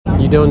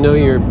You don't know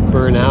you're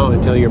burnt out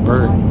until you're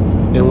burnt.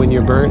 And when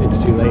you're burnt,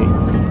 it's too late.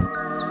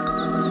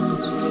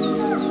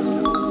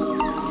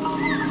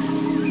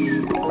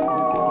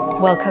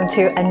 Welcome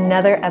to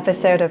another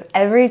episode of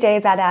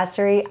Everyday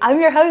Badassery. I'm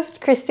your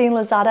host, Christine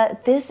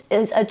Lozada. This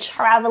is a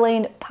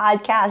traveling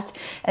podcast.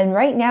 And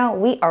right now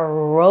we are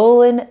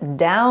rolling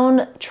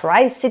down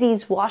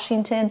Tri-Cities,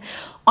 Washington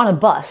on a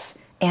bus.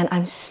 And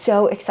I'm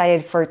so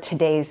excited for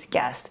today's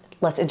guest.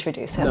 Let's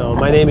introduce him.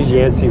 My name is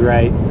Yancey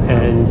Wright,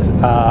 and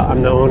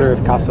I'm the owner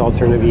of Casa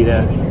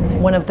Alternavida.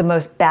 One of the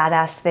most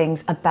badass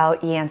things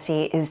about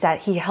Yancey is that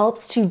he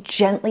helps to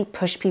gently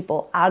push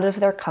people out of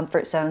their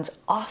comfort zones,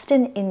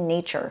 often in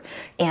nature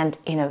and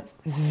in a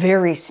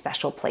very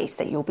special place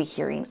that you'll be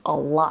hearing a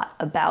lot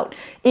about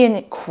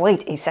in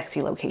quite a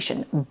sexy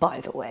location, by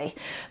the way.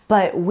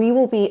 But we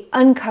will be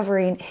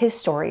uncovering his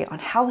story on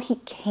how he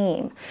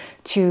came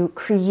to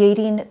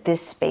creating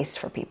this space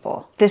for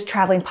people. This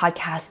traveling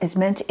podcast is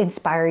meant to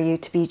inspire you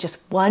to be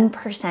just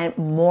 1%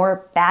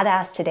 more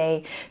badass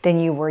today than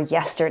you were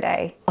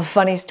yesterday. A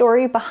funny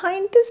story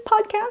behind this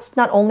podcast: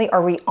 not only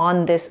are we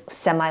on this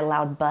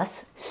semi-loud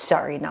bus,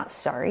 sorry, not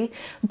sorry,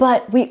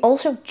 but we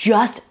also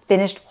just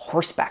finished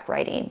horseback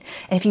riding.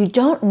 And if you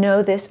don't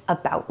know this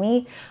about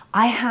me,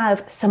 I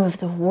have some of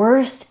the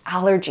worst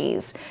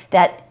allergies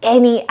that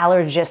any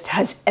allergist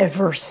has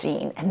ever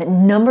seen. And the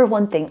number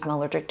one thing I'm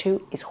allergic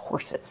to is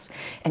horses.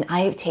 And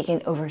I have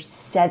taken over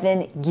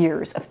 7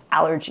 years of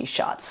allergy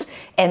shots.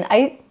 And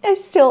I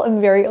still am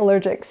very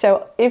allergic.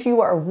 So if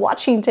you are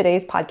watching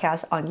today's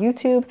podcast on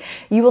YouTube,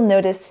 you will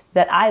notice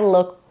that I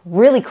look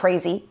really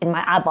crazy in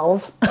my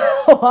eyeballs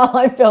while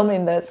I'm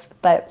filming this,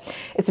 but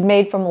it's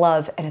made from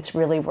love and it's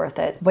really worth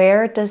it.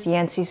 Where does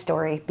Yancey's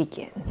story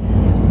begin?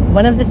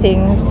 One of the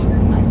things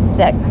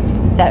that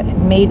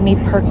made me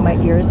perk my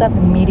ears up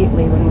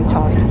immediately when we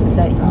talked was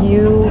that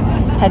you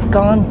had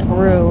gone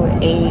through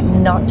a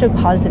not so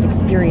positive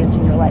experience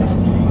in your life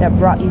that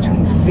brought you to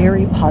a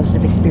very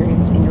positive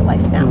experience in your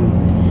life now.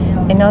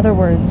 In other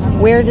words,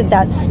 where did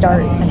that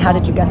start and how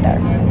did you get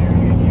there?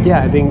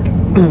 Yeah, I think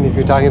if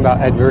you're talking about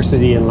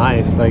adversity in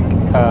life, like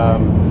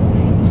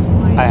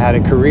I had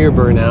a career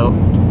burnout,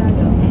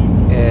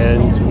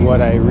 and what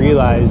I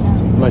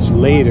realized much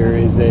later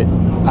is that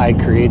I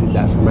created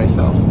that for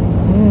myself.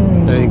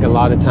 I think a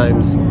lot of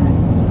times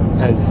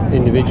as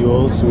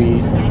individuals,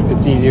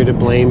 it's easier to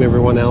blame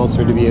everyone else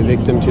or to be a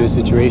victim to a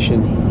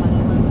situation.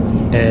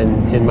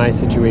 And in my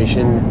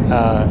situation,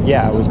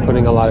 I was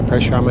putting a lot of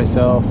pressure on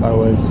myself. I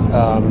was,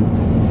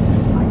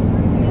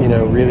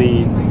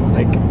 really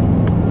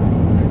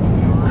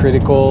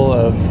critical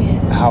of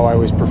how I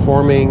was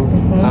performing.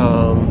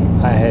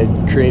 I had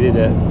created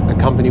a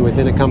company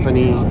within a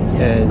company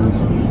and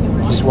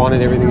just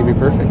wanted everything to be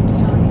perfect.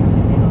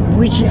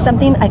 Which is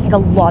something I think a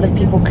lot of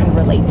people can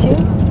relate to.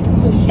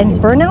 And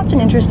burnout's an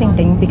interesting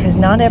thing because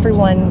not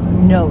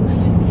everyone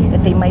knows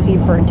that they might be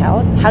burnt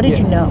out. How did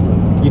you know?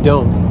 You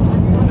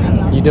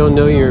don't. You don't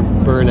know you're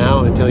burnt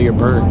out until you're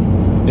burnt.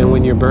 And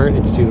when you're burnt,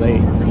 it's too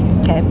late.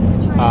 Okay.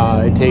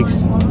 It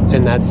takes,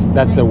 and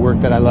that's the work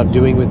that I love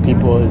doing with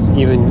people, is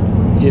even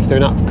if they're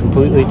not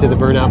completely to the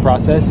burnout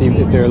process, even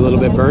if they're a little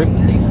bit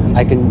burnt,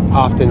 I can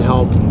often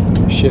help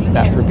shift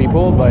that for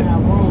people, but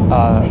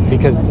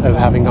because of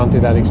having gone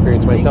through that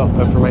experience myself.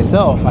 But for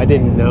myself, I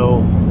didn't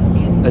know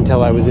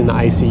until I was in the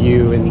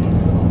ICU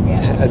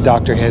and a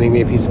doctor handing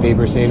me a piece of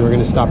paper saying, "We're going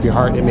to stop your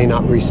heart. It may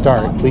not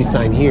restart. Please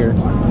sign here."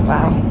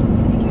 Wow.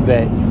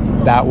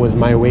 That was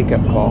my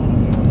wake-up call.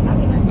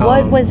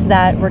 What was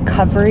that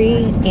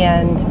recovery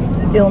and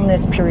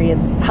illness period?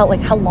 How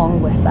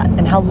long was that?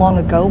 And how long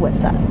ago was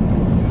that?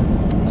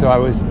 So I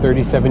was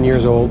 37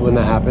 years old when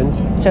that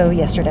happened. So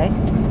yesterday?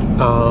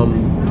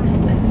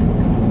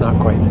 Not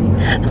quite.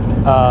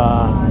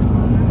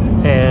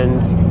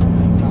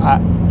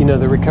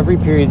 The recovery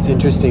period's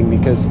interesting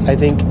because I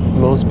think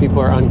most people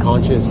are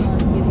unconscious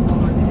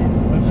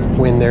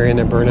when they're in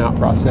a burnout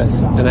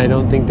process, and I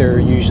don't think they're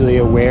usually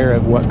aware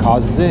of what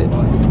causes it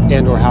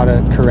and or how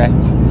to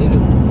correct.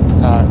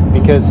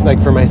 Because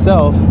like for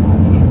myself,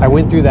 I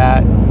went through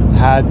that,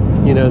 had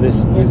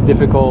this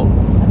difficult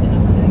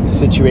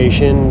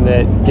situation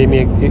that gave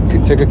me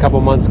it took a couple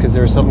months because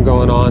there was something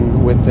going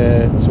on with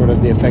the sort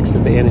of the effects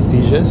of the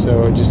anesthesia,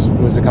 so it just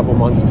was a couple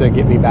months to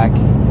get me back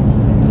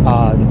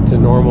to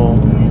normal.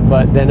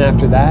 But then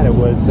after that, it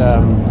was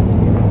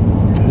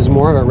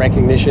more of a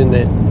recognition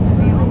that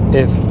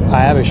if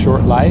I have a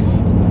short life,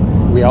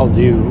 we all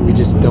do, we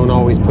just don't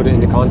always put it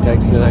into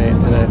context. And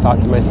I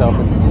thought to myself,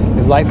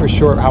 if life was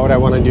short, how would I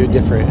want to do it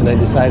different? And I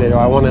decided,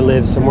 I want to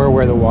live somewhere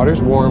where the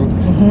water's warm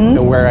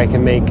and where I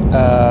can make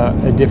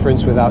a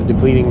difference without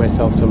depleting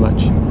myself so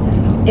much.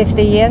 If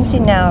the Yancey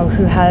now,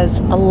 who has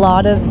a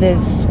lot of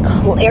this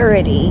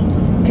clarity,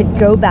 could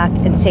go back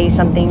and say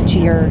something to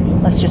your,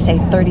 let's just say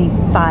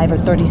 35 or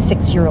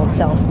 36-year-old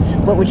self,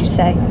 what would you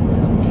say?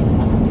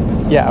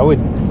 Yeah, I would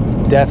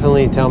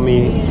definitely tell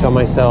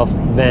myself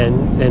then,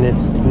 and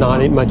it's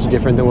not much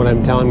different than what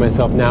I'm telling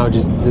myself now,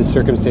 just the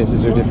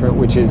circumstances are different,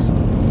 which is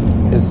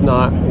it's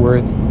not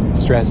worth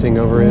stressing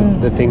over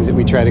the things that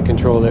we try to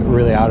control that are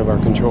really out of our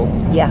control.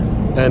 Yeah.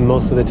 And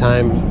most of the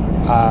time,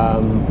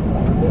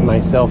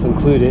 myself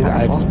included,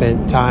 I've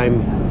spent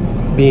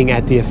time being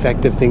at the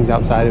effect of things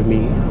outside of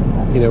me.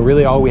 You know,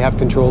 really all we have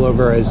control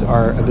over is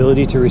our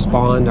ability to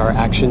respond, our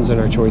actions,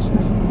 and our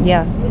choices.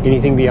 Yeah.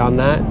 Anything beyond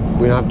that,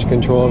 we don't have to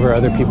control over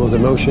other people's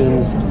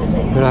emotions.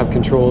 We don't have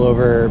control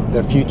over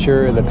the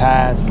future, the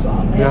past.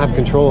 We don't have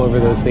control over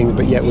those things,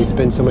 but yet we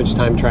spend so much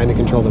time trying to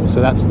control them. So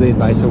that's the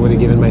advice I would have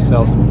given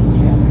myself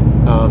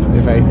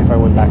if I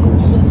went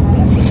backwards.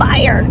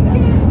 Fire!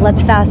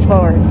 Let's fast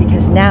forward,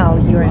 because now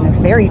you're in a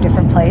very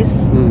different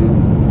place.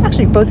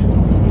 Actually, both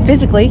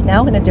physically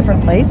now in a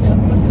different place,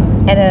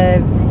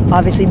 and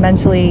obviously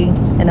mentally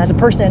and as a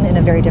person in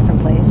a very different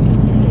place.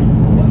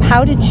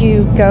 How did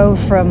you go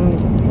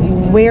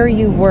from where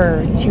you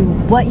were to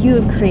what you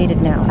have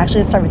created now?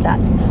 Actually, let's start with that.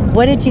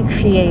 What did you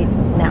create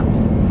now?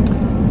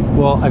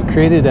 Well, I've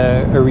created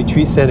a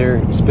retreat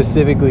center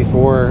specifically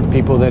for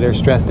people that are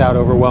stressed out,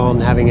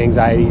 overwhelmed, having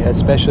anxiety,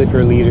 especially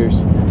for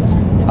leaders.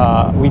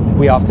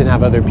 We often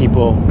have other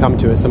people come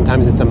to us.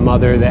 Sometimes it's a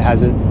mother that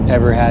hasn't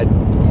ever had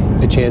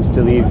a chance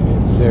to leave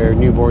their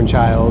newborn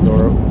child,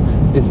 or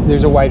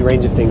there's a wide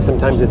range of things.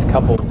 Sometimes it's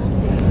couples,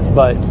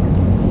 but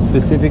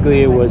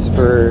specifically it was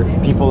for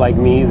people like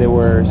me that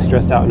were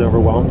stressed out and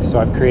overwhelmed. So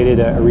I've created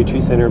a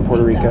retreat center in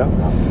Puerto Rico,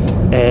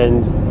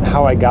 and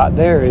how I got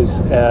there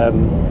is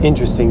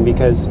interesting,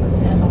 because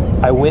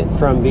I went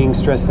from being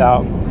stressed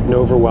out and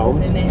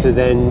overwhelmed to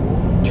then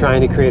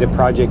trying to create a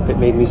project that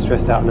made me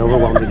stressed out and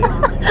overwhelmed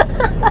again.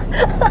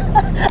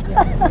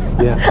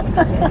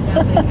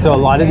 Yeah. So a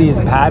lot of these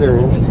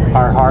patterns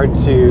are hard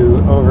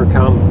to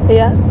overcome.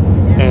 Yeah.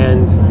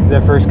 And the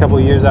first couple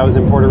of years I was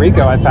in Puerto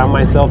Rico, I found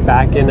myself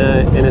back in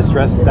a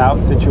stressed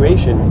out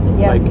situation.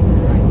 Yeah. Like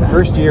the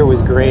first year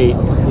was great,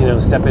 you know,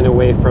 stepping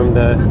away from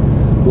the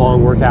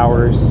long work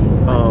hours.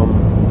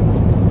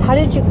 How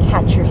did you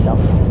catch yourself?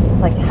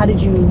 Like, how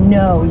did you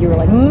know you were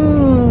like,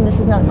 this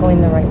is not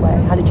going the right way?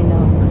 How did you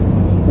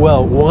know?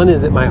 Well, one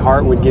is that my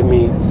heart would give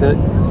me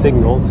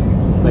signals,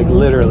 like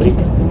literally.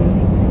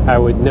 I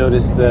would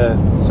notice the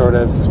sort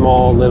of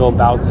small little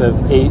bouts of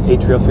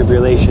atrial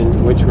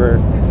fibrillation, which were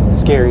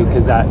scary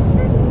because that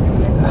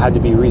had to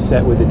be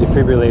reset with a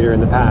defibrillator in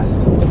the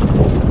past.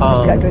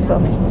 Just got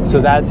goosebumps.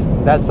 So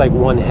that's like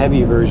one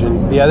heavy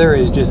version. The other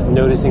is just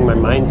noticing my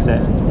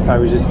mindset. If I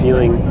was just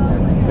feeling,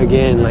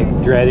 again,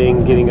 like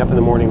dreading getting up in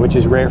the morning, which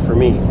is rare for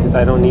me because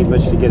I don't need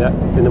much to get up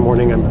in the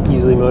morning. I'm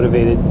easily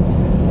motivated.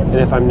 And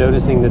if I'm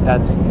noticing that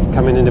that's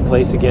coming into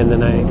place again,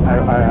 then I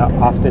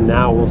often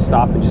now will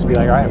stop and just be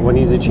like, all right, what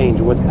needs to change?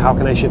 How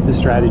can I shift the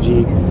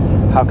strategy?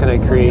 How can I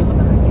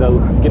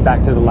get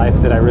back to the life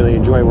that I really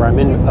enjoy, where I'm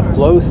in a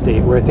flow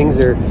state, where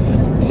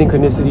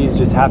synchronicities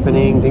just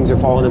happening, things are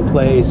falling in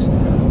place,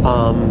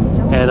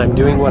 and I'm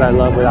doing what I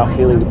love without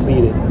feeling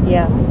depleted.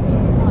 Yeah,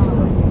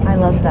 I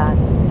love that.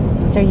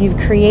 So you've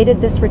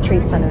created this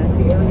retreat center,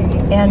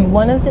 and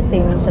one of the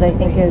things that I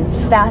think is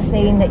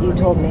fascinating that you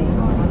told me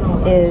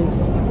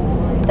is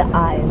the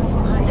eyes.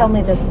 Tell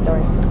me this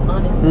story.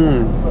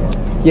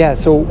 Yeah,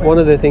 so one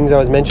of the things I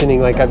was mentioning,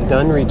 like I've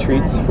done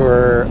retreats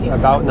for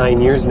about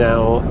 9 years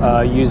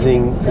now,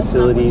 using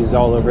facilities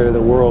all over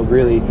the world,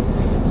 really.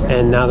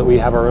 And now that we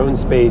have our own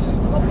space,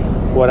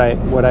 what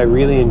I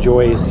really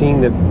enjoy is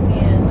seeing the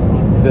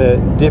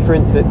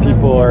difference that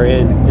people are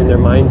in their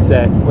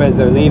mindset as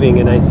they're leaving,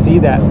 and I see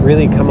that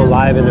really come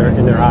alive in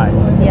their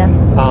eyes. Yeah.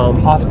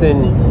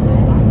 Often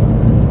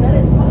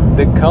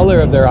the color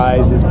of their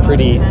eyes is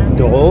pretty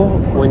dull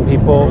when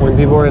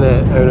people are in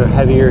a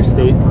heavier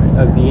state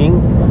of being,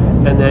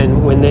 and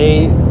then when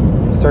they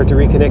start to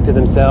reconnect to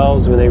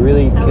themselves, when they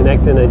really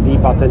connect in a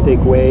deep,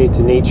 authentic way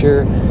to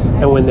nature,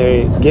 and when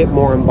they get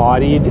more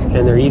embodied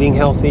and they're eating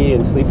healthy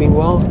and sleeping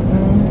well,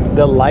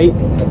 the light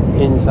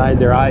inside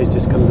their eyes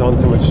just comes on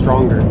so much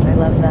stronger. I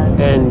love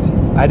that. And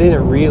I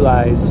didn't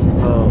realize,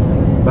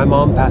 my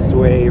mom passed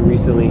away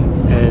recently,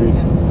 and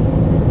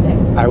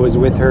I was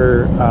with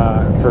her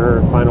for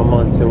her final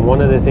months, and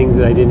one of the things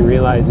that I didn't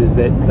realize is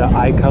that the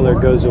eye color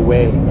goes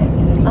away.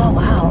 Oh,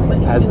 wow.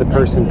 As the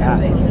person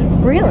passes.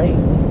 Really?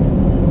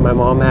 My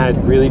mom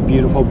had really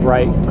beautiful,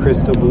 bright,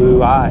 crystal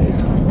blue eyes,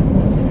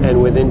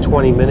 and within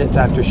 20 minutes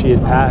after she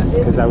had passed,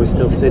 because I was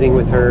still sitting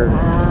with her,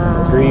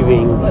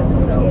 grieving,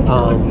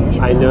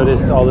 I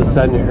noticed all of a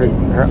sudden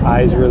her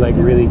eyes were like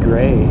really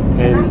gray,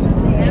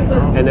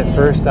 and at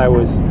first I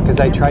was, because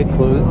I tried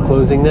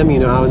closing them, you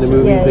know how in the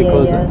movies they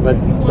close them, but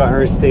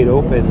hers stayed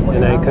open,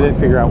 and I couldn't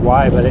figure out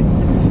why, but it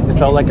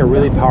felt like a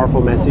really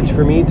powerful message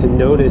for me to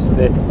notice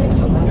that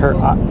her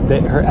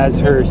as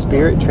her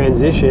spirit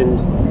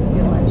transitioned,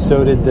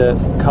 so did the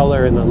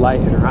color and the light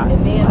in her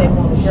eyes.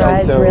 Your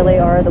eyes really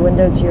are the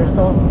window to your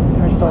soul.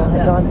 Her soul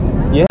had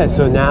gone. Yeah,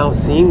 so now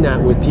seeing that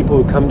with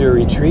people who come to a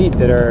retreat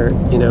that are,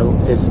 you know,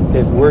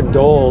 if we're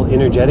dull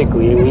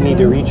energetically and we need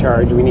to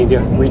recharge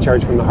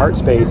from the heart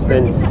space,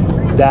 then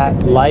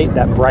that light,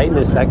 that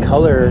brightness, that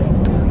color,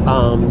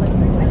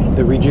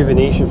 the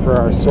rejuvenation for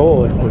our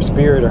soul, or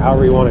spirit, or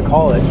however you want to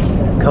call it,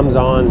 comes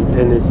on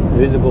and is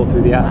visible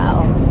through the eyes.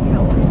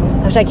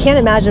 Wow. gosh, I can't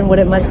imagine what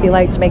it must be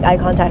like to make eye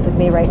contact with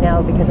me right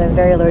now because I'm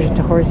very allergic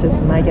to horses,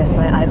 and I guess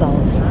my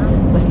eyeballs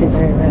must be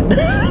very red.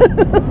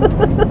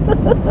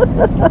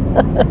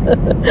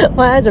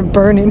 My eyes are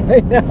burning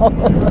right now.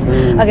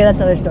 Okay, that's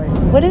another story.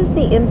 What is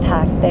the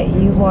impact that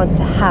you want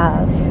to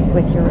have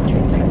with your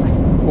retreat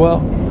center?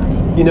 Well,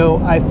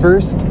 I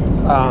first,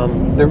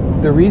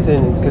 the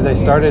reason, because I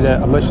started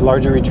a much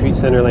larger retreat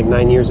center like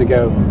 9 years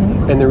ago,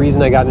 and the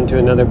reason I got into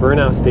another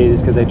burnout state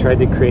is because I tried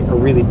to create a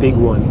really big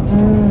one.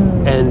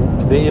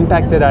 And the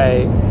impact that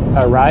I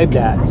arrived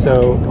at,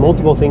 so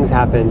multiple things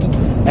happened.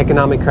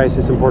 Economic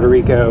crisis in Puerto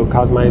Rico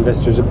caused my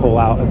investors to pull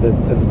out of the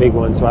big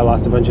one, so I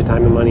lost a bunch of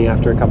time and money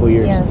after a couple of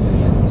years.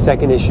 Yeah.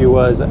 Second issue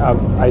was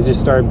I just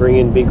started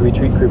bringing big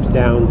retreat groups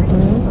down,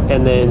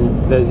 and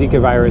then the Zika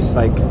virus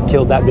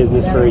killed that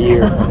business for a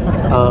year.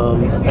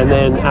 And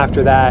then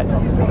after that,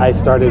 I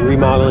started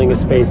remodeling a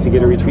space to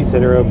get a retreat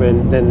center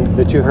open. Then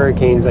the 2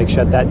 hurricanes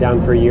shut that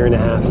down for a year and a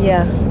half.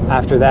 Yeah.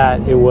 After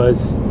that, it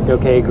was,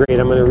 okay, great,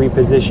 I'm going to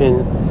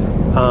reposition.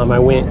 I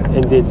went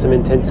and did some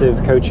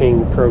intensive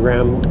coaching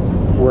program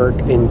work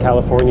in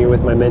California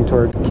with my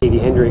mentor, Katie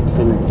Hendricks,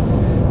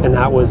 and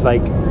that was a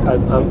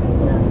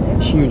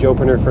huge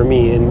opener for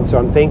me. And so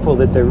I'm thankful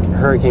that the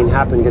hurricane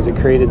happened because it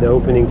created the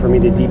opening for me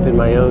to deepen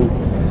my own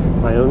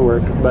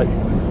work. But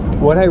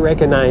what I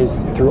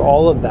recognized through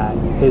all of that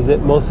is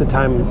that most of the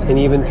time, and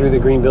even through the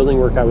green building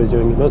work I was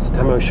doing, most of the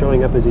time I was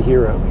showing up as a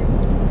hero.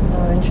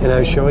 And I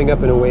was showing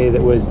up in a way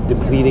that was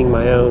depleting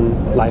my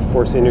own life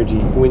force energy.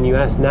 When you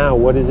ask now,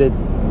 what is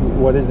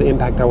the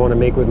impact I want to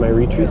make with my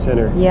retreat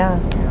center? Yeah.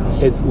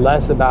 It's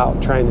less about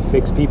trying to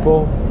fix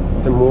people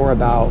and more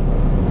about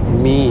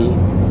me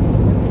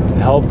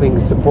helping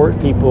support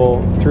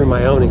people through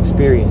my own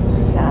experience.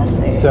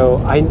 Fascinating.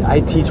 So I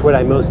teach what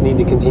I most need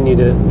to continue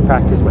to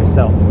practice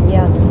myself.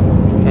 Yeah.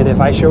 And if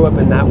I show up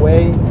in that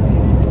way,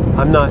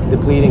 I'm not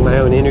depleting my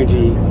own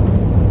energy.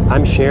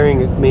 I'm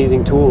sharing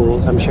amazing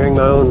tools. I'm sharing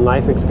my own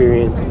life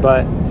experience,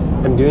 but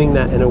I'm doing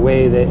that in a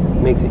way that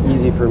makes it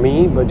easy for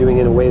me, but doing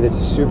it in a way that's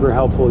super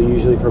helpful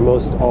usually for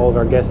most all of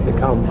our guests that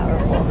come.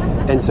 That's powerful.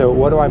 And so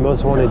what do I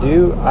most want to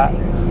do?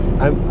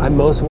 I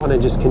most want to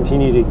just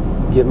continue to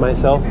give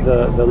myself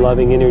the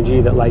loving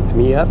energy that lights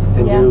me up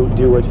and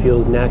do what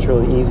feels natural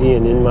and easy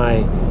and in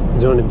my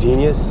zone of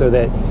genius, so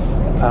that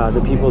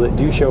the people that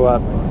do show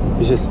up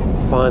is just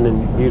fun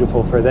and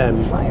beautiful for them.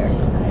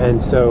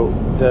 And so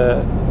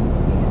the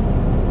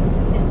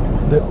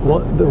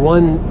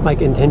one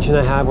intention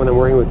I have when I'm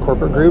working with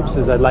corporate groups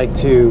is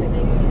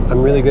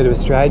I'm really good with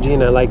strategy,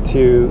 and I like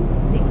to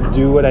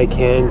do what I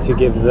can to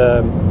give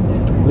the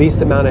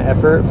least amount of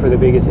effort for the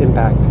biggest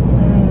impact.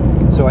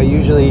 So I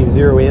usually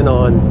zero in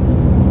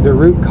on the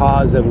root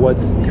cause of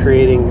what's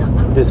creating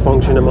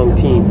dysfunction among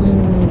teams,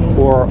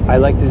 or I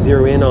like to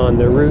zero in on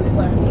the root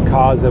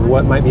cause of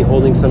what might be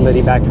holding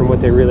somebody back from what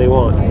they really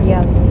want.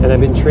 Yeah. And I've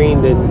been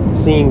trained in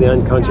seeing the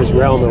unconscious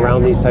realm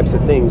around these types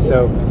of things.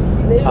 So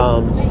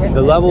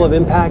the level of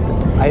impact,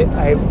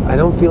 I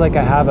don't feel like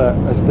I have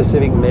a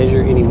specific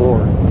measure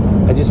anymore.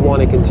 I just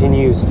want to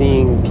continue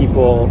seeing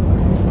people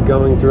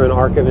going through an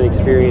arc of an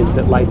experience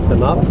that lights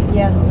them up,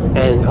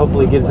 and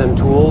hopefully gives them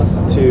tools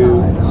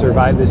to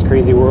survive this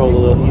crazy world a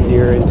little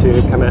easier and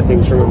to come at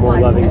things from a more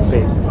loving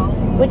space.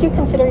 Would you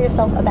consider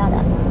yourself a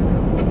badass?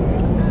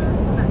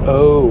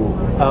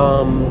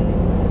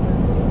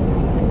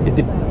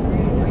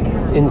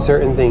 In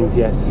certain things,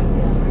 yes.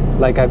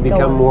 I've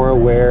become more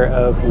aware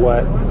of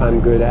what I'm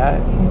good at.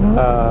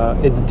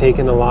 It's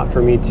taken a lot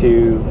for me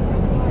to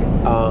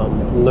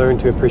learn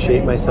to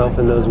appreciate myself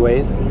in those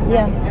ways.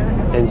 Yeah.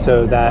 And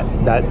so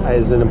that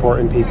is an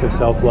important piece of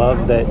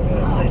self-love that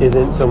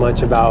isn't so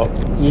much about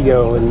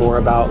ego and more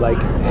about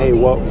hey,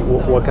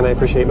 what can I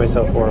appreciate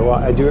myself for? Well,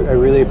 I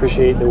really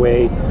appreciate the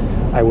way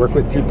I work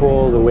with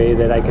people, the way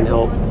that I can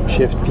help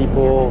shift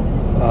people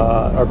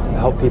or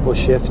help people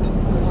shift.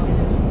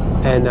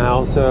 And I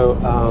also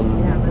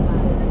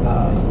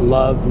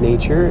love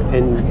nature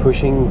and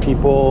pushing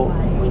people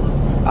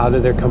out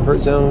of their comfort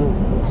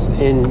zones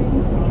in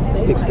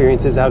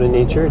experiences out in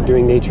nature,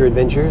 doing nature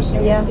adventures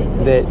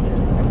that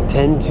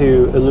tend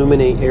to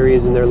illuminate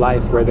areas in their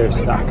life where they're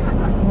stuck.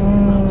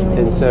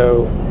 And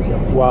so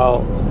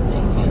while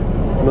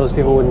most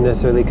people wouldn't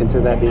necessarily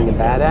consider that being a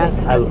badass,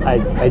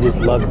 I just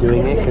love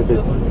doing it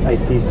because I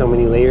see so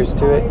many layers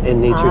to it,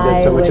 and nature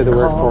does so much of the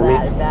work for me.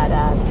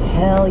 Badass.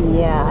 Hell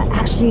yeah.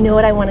 Actually, you know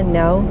what I want to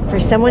know? For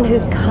someone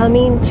who's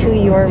coming to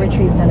your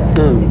retreat center,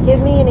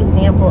 give me an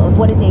example of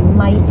what a day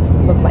might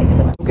look like for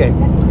them. Okay.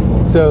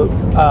 So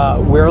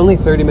we're only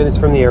 30 minutes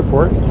from the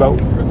airport, but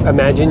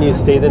imagine you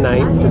stay the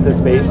night at the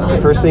space. The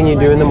first thing you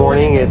do in the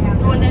morning, if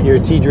you're a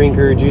tea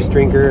drinker, juice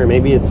drinker, or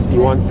maybe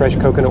you want fresh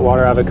coconut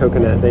water out of a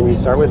coconut, then you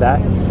start with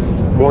that.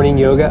 morning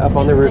yoga up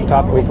on the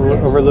rooftop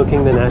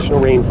overlooking the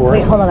national rainforest.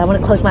 Wait, hold on. I want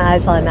to close my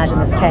eyes while I imagine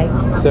this, okay?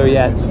 So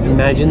yeah,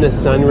 imagine the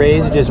sun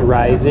rays just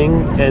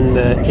rising and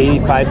the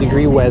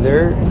 85-degree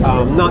weather.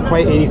 Not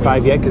quite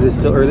 85 yet because it's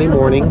still early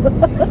morning.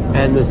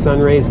 And the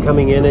sun rays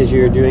coming in as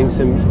you're doing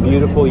some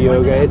beautiful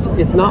yoga.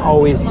 It's not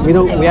always,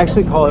 we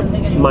actually call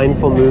it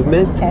mindful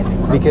movement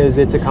because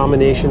it's a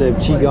combination of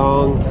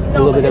qigong, a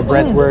little bit of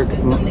breath work,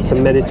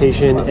 some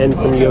meditation, and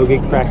some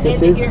yogic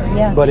practices.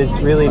 But it's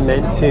really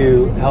meant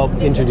to help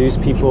introduce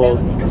people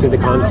to the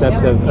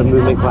concepts of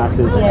movement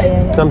classes.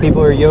 Some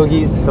people are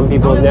yogis, some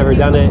people have never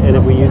done it, and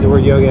if we use the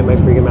word yoga, it might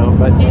freak them out.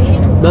 But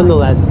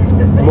nonetheless,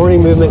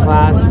 morning movement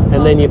class,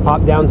 and then you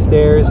pop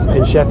downstairs,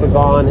 and Chef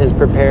Yvonne has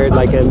prepared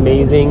like an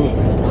amazing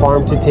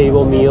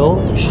farm-to-table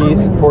meal.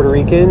 She's Puerto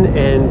Rican,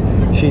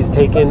 and she's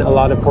taken a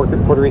lot of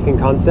Puerto Rican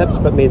concepts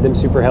but made them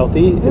super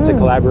healthy. It's a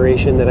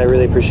collaboration that I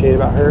really appreciate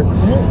about her.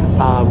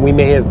 We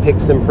may have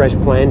picked some fresh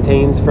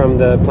plantains from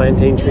the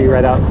plantain tree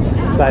right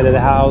outside of the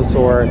house,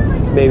 or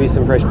maybe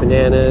some fresh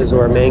bananas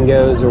or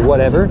mangoes or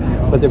whatever,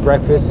 but the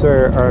breakfasts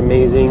are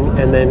amazing.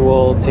 And then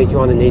we'll take you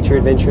on a nature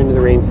adventure into the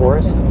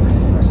rainforest.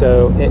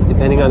 So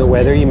depending on the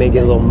weather, you may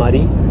get a little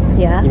muddy.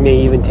 Yeah. You may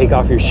even take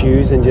off your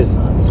shoes and just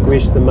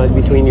squish the mud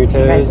between your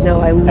toes. You guys know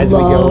I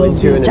love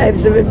these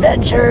types of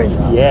adventures.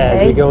 Yeah,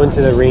 as we go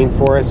into the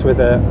rainforest with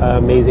an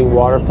amazing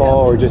waterfall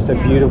or just a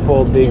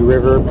beautiful big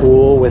river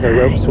pool with a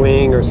rope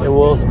swing, and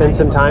we'll spend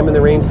some time in the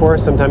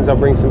rainforest. Sometimes I'll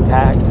bring some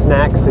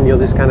snacks and you'll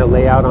just kind of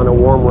lay out on a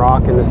warm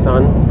rock in the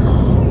sun.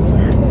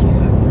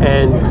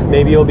 And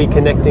maybe you'll be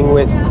connecting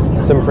with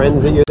some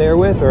friends that you're there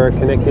with, or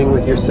connecting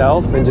with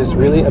yourself, and just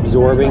really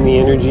absorbing the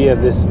energy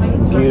of this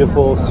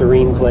beautiful,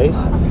 serene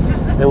place.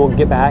 Then we'll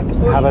get back,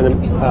 have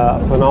a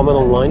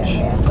phenomenal lunch.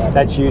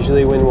 That's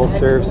usually when we'll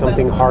serve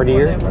something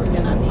heartier.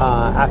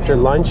 After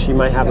lunch, you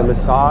might have a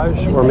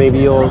massage, or maybe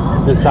you'll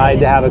decide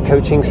to have a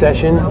coaching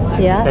session.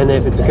 Yeah. And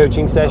if it's a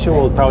coaching session,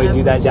 we'll probably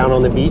do that down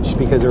on the beach,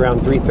 because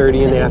around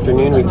 3:30 in the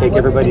afternoon, we take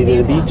everybody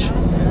to the beach.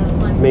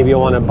 Maybe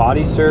you'll want to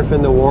body surf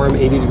in the warm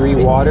 80-degree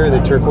water,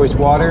 the turquoise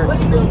water,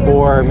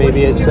 or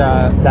maybe it's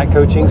that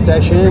coaching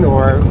session,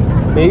 or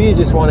maybe you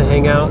just want to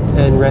hang out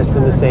and rest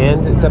in the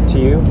sand. It's up to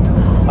you.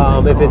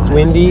 If it's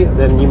windy,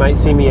 then you might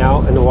see me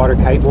out in the water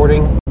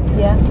kiteboarding.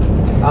 Yeah.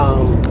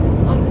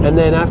 And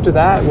then after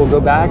that, we'll go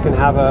back and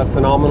have a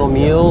phenomenal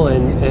meal,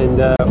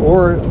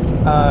 or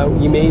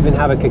you may even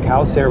have a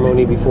cacao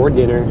ceremony before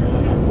dinner,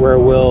 where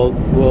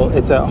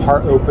it's a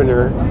heart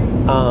opener.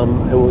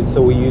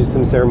 So we use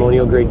some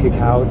ceremonial grade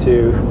cacao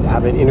to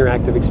have an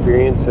interactive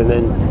experience, and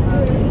then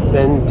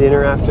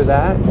dinner after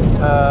that.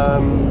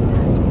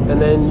 And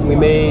then we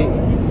may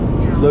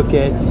look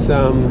at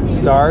some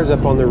stars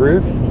up on the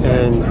roof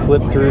and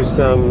flip through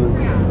some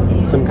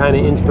kind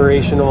of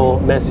inspirational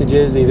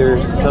messages,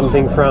 either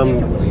something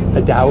from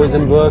a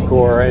Taoism book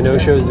or an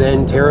Osho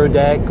Zen tarot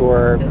deck,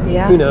 or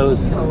who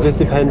knows, just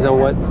depends on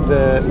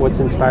what's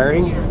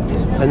inspiring.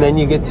 And then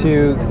you get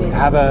to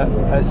have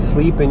a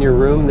sleep in your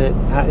room that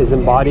is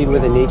embodied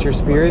with a nature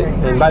spirit.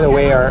 And by the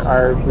way,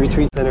 our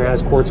retreat center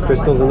has quartz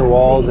crystals in the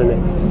walls, and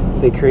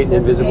they create an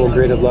invisible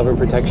grid of love and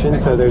protection.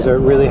 So there's a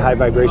really high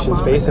vibration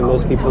space, and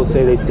most people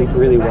say they sleep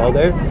really well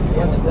there.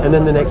 And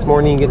then the next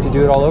morning you get to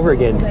do it all over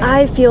again.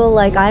 I feel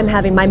like I'm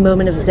having my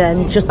moment of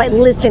Zen just by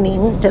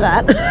listening to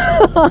that.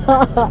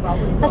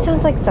 That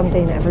sounds like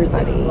something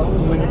everybody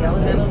needs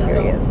to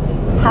experience.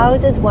 How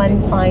does one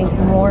find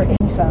more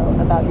info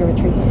about your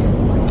retreat center?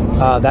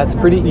 That's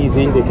pretty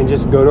easy. They can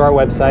just go to our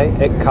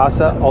website at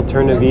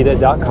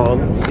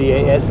casaalternavida.com,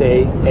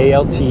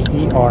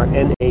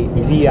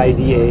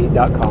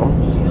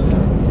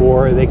 casaalternavida.com,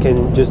 or they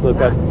can just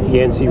look up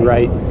Yancey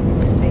Wright.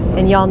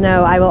 And y'all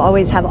know I will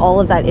always have all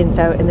of that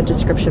info in the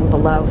description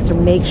below. So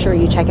make sure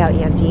you check out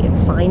Yancey and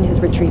find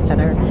his retreat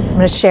center. I'm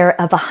going to share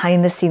a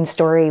behind the scenes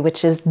story,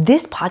 which is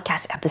this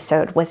podcast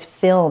episode was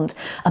filmed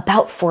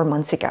about 4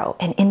 months ago.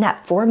 And in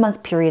that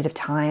 4-month period of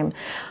time,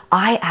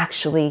 I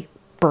actually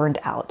burned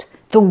out.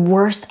 The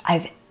worst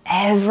I've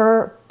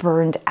ever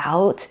burned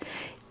out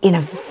in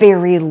a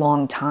very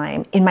long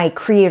time in my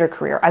creator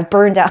career. I've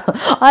burned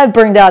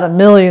out a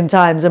million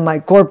times in my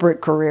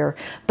corporate career,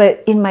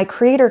 but in my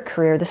creator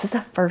career, this is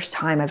the first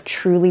time I've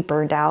truly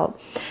burned out.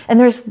 And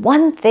there's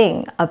one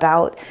thing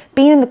about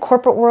being in the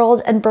corporate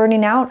world and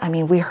burning out. I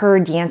mean, we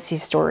heard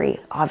Yancey's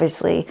story,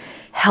 obviously.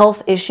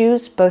 Health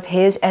issues, both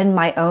his and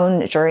my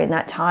own during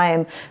that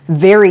time,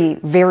 very,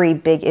 very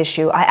big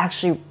issue. I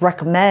actually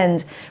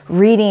recommend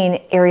reading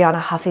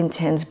Arianna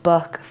Huffington's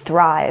book,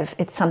 Thrive.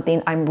 It's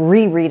something I'm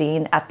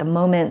rereading at the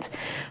moment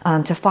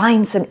to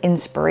find some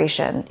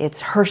inspiration. It's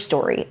her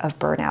story of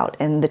burnout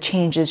and the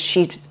changes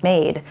she's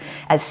made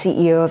as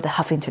CEO of the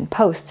Huffington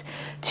Post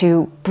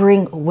to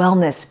bring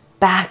wellness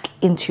back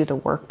into the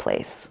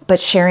workplace.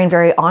 But sharing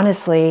very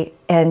honestly,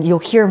 and you'll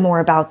hear more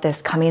about this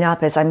coming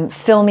up as I'm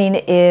filming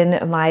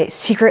in my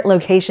secret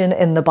location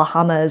in the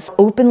Bahamas,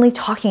 openly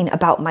talking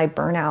about my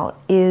burnout,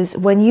 is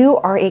when you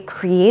are a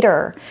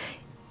creator,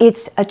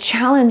 it's a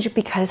challenge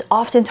because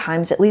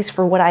oftentimes, at least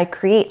for what I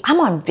create, I'm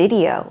on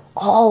video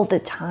all the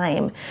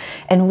time.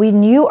 And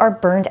when you are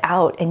burned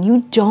out and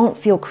you don't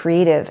feel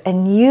creative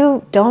and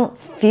you don't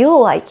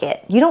feel like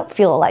it, you don't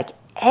feel like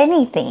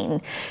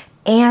anything,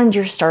 and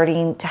you're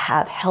starting to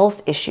have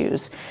health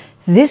issues,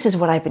 this is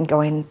what I've been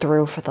going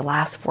through for the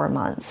last 4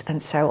 months. And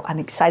so I'm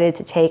excited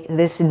to take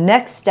this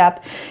next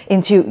step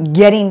into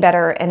getting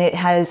better. And it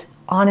has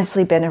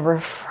honestly been a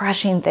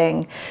refreshing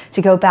thing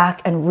to go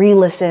back and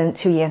re-listen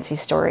to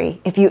Yancey's story.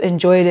 If you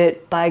enjoyed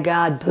it, by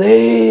God,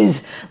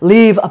 please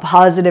leave a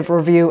positive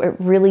review. It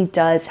really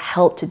does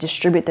help to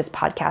distribute this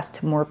podcast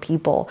to more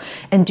people.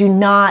 And do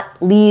not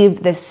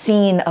leave the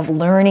scene of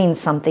learning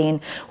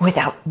something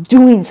without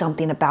doing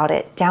something about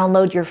it.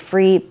 Download your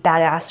free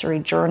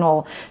Badassery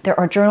journal. There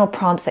are journal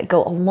prompts that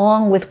go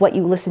along with what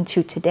you listen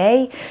to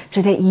today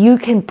so that you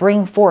can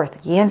bring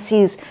forth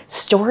Yancey's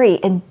story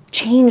and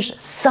change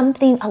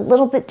something a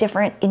little bit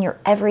different in your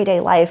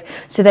everyday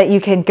life so that you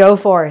can go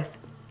forth,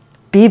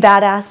 be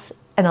badass,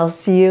 and I'll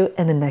see you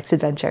in the next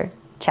adventure.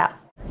 Ciao.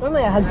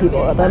 Normally I hug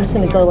people, but I'm just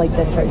going to go like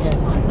this right here.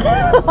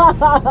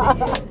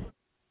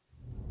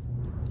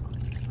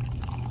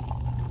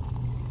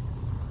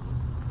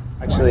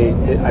 Actually,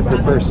 I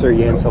prefer Sir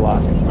Yance a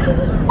lot.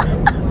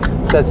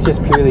 That's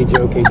just purely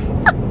joking.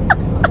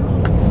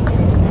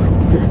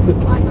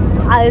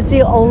 It's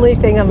the only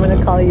thing I'm going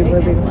to call you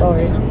moving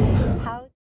forward.